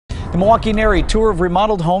The Milwaukee Nari tour of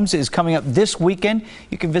remodeled homes is coming up this weekend.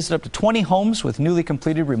 You can visit up to 20 homes with newly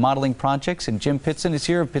completed remodeling projects, and Jim Pitson is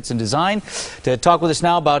here of Pitson Design to talk with us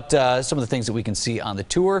now about some of the things that we can see on the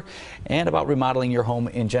tour and about remodeling your home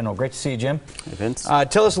in general. Great to see you, Jim. Hey, Vince.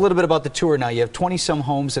 Tell us a little bit about the tour now. You have 20-some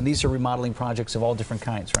homes, and these are remodeling projects of all different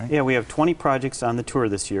kinds, right? Yeah, we have 20 projects on the tour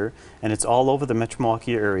this year, and it's all over the Metro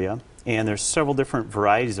Milwaukee area. And there's several different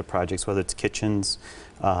varieties of projects, whether it's kitchens,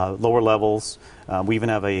 lower levels. We even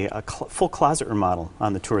have a full closet remodel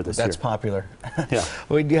on the tour this year. That's popular. Yeah.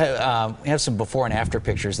 We have some before and after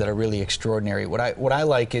pictures that are really extraordinary. What I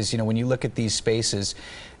like is, you know, when you look at these spaces,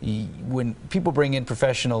 when people bring in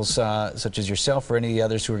professionals such as yourself or any of the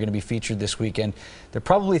others who are going to be featured this weekend, they're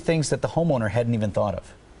probably things that the homeowner hadn't even thought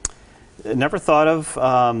of. Never thought of.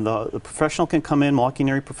 The professional can come in, Milwaukee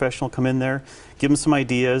Nari professional come in there, give them some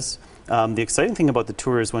ideas. The exciting thing about the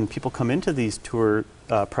tour is when people come into these tour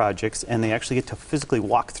projects and they actually get to physically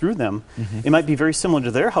walk through them, it might be very similar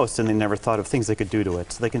to their house and they never thought of things they could do to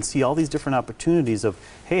it. So they can see all these different opportunities of,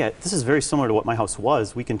 hey, this is very similar to what my house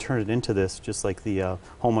was. We can turn it into this just like the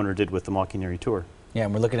homeowner did with the Milwaukee Nari tour. Yeah,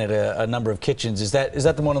 and we're looking at a number of kitchens. Is that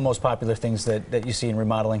one of the most popular things that you see in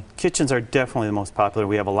remodeling? Kitchens are definitely the most popular.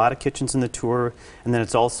 We have a lot of kitchens in the tour, and then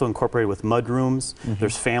it's also incorporated with mud rooms.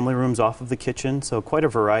 There's family rooms off of the kitchen, so quite a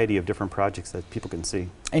variety of different projects that people can see.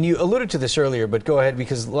 And you alluded to this earlier, but go ahead,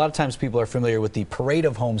 because a lot of times people are familiar with the parade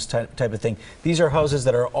of homes type of thing. These are houses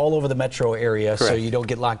that are all over the metro area, correct, so you don't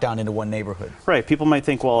get locked down into one neighborhood. Right. People might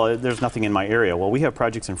think, well, there's nothing in my area. Well, we have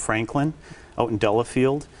projects in Franklin, out in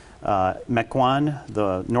Delafield, Mequon,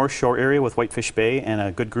 the North Shore area with Whitefish Bay, and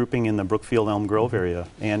a good grouping in the Brookfield Elm Grove area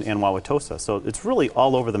and Wauwatosa. So it's really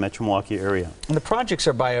all over the Metro Milwaukee area. And the projects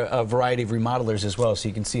are by a variety of remodelers as well, so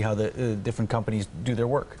you can see how the different companies do their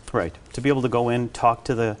work. Right. To be able to go in, talk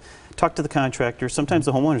to the contractor. Sometimes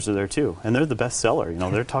the homeowners are there too, and they're the best seller. You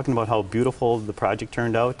know, they're talking about how beautiful the project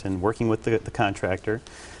turned out and working with the contractor.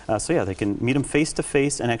 So yeah, they can meet them face to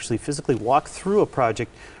face and actually physically walk through a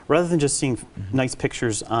project rather than just seeing nice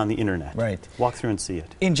pictures on the internet. Right. Walk through and see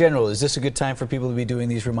it. In general, is this a good time for people to be doing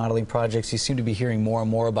these remodeling projects? You seem to be hearing more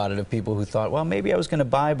and more about it of people who thought, well, maybe I was going to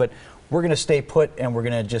buy, but we're going to stay put and we're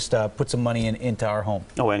going to just put some money into our home.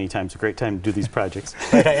 Oh, anytime's a great time to do these projects.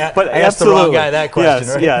 But I asked the wrong guy that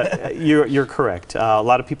question, yes, right? Yeah, you're correct. A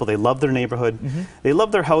lot of people, they love their neighborhood, they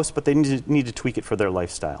love their house, but they need to tweak it for their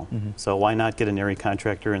lifestyle. So why not get a Nari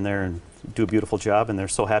contractor in there and do a beautiful job, and they're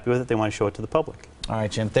so happy with it, they want to show it to the public. All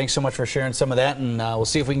right, Jim, thanks so much for sharing some of that, and we'll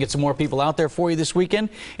see if we can get some more people out there for you this weekend.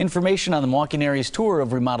 Information on the Milwaukee Nari's tour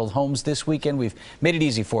of remodeled homes this weekend. We've made it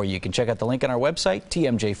easy for you. You can check out the link on our website,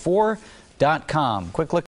 TMJ4.com. Quick look.